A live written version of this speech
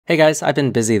Hey guys, I've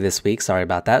been busy this week, sorry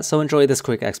about that, so enjoy this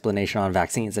quick explanation on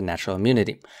vaccines and natural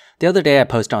immunity. The other day I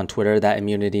posted on Twitter that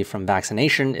immunity from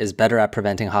vaccination is better at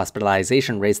preventing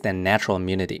hospitalization rates than natural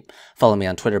immunity. Follow me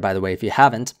on Twitter, by the way, if you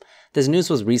haven't. This news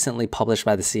was recently published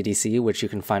by the CDC, which you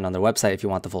can find on their website if you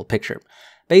want the full picture.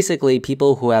 Basically,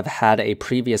 people who have had a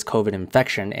previous COVID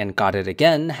infection and got it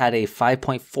again had a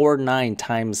 5.49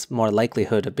 times more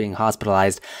likelihood of being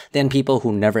hospitalized than people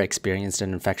who never experienced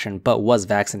an infection but was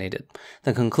vaccinated.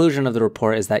 The conclusion of the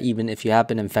report is that even if you have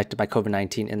been infected by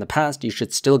COVID-19 in the past, you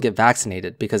should still get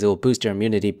vaccinated because it will boost your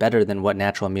immunity better than what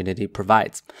natural immunity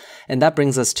provides. And that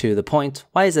brings us to the point,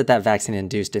 why is it that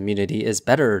vaccine-induced immunity is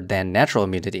better than natural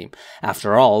immunity?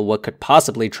 After all, what could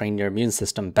possibly train your immune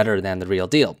system better than the real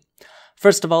deal?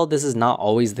 First of all, this is not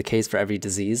always the case for every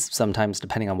disease. Sometimes,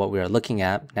 depending on what we are looking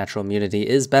at, natural immunity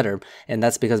is better, and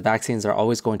that's because vaccines are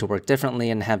always going to work differently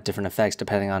and have different effects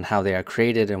depending on how they are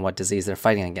created and what disease they're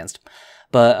fighting against.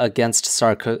 But against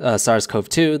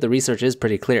SARS-CoV-2, the research is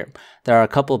pretty clear. There are a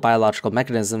couple of biological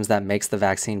mechanisms that makes the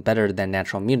vaccine better than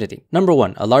natural immunity. Number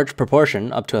one, a large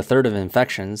proportion, up to a third of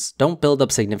infections, don't build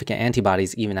up significant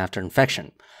antibodies even after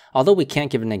infection. Although we can't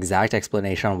give an exact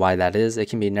explanation on why that is, it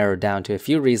can be narrowed down to a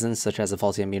few reasons, such as a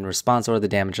faulty immune response or the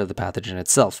damage of the pathogen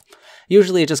itself.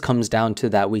 Usually it just comes down to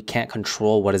that we can't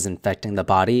control what is infecting the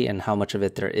body and how much of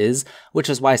it there is, which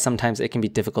is why sometimes it can be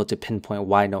difficult to pinpoint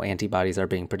why no antibodies are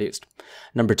being produced.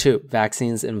 Number two,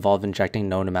 vaccines involve injecting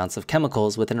known amounts of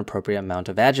chemicals with an appropriate amount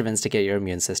of adjuvants to get your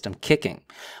immune system kicking.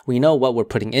 We know what we're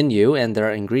putting in you, and there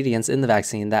are ingredients in the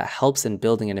vaccine that helps in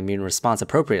building an immune response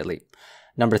appropriately.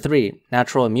 Number three,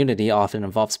 natural immunity often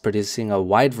involves producing a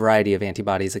wide variety of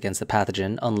antibodies against the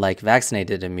pathogen, unlike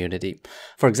vaccinated immunity.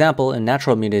 For example, in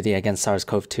natural immunity against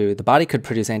SARS-CoV-2, the body could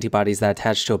produce antibodies that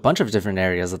attach to a bunch of different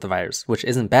areas of the virus, which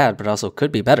isn't bad but also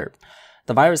could be better.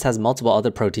 The virus has multiple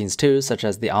other proteins too, such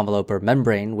as the envelope or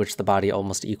membrane, which the body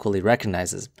almost equally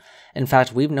recognizes. In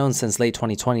fact, we've known since late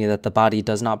 2020 that the body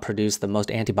does not produce the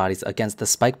most antibodies against the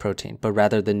spike protein, but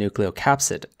rather the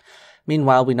nucleocapsid.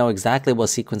 Meanwhile, we know exactly what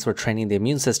sequence we're training the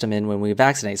immune system in when we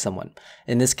vaccinate someone.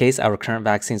 In this case, our current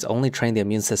vaccines only train the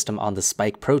immune system on the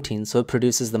spike protein, so it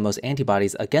produces the most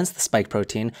antibodies against the spike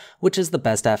protein, which is the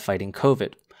best at fighting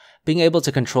COVID. Being able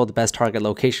to control the best target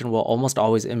location will almost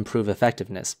always improve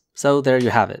effectiveness. So there you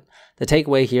have it. The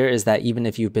takeaway here is that even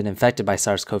if you've been infected by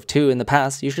SARS-CoV-2 in the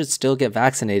past, you should still get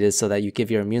vaccinated so that you give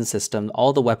your immune system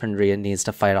all the weaponry it needs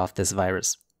to fight off this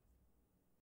virus.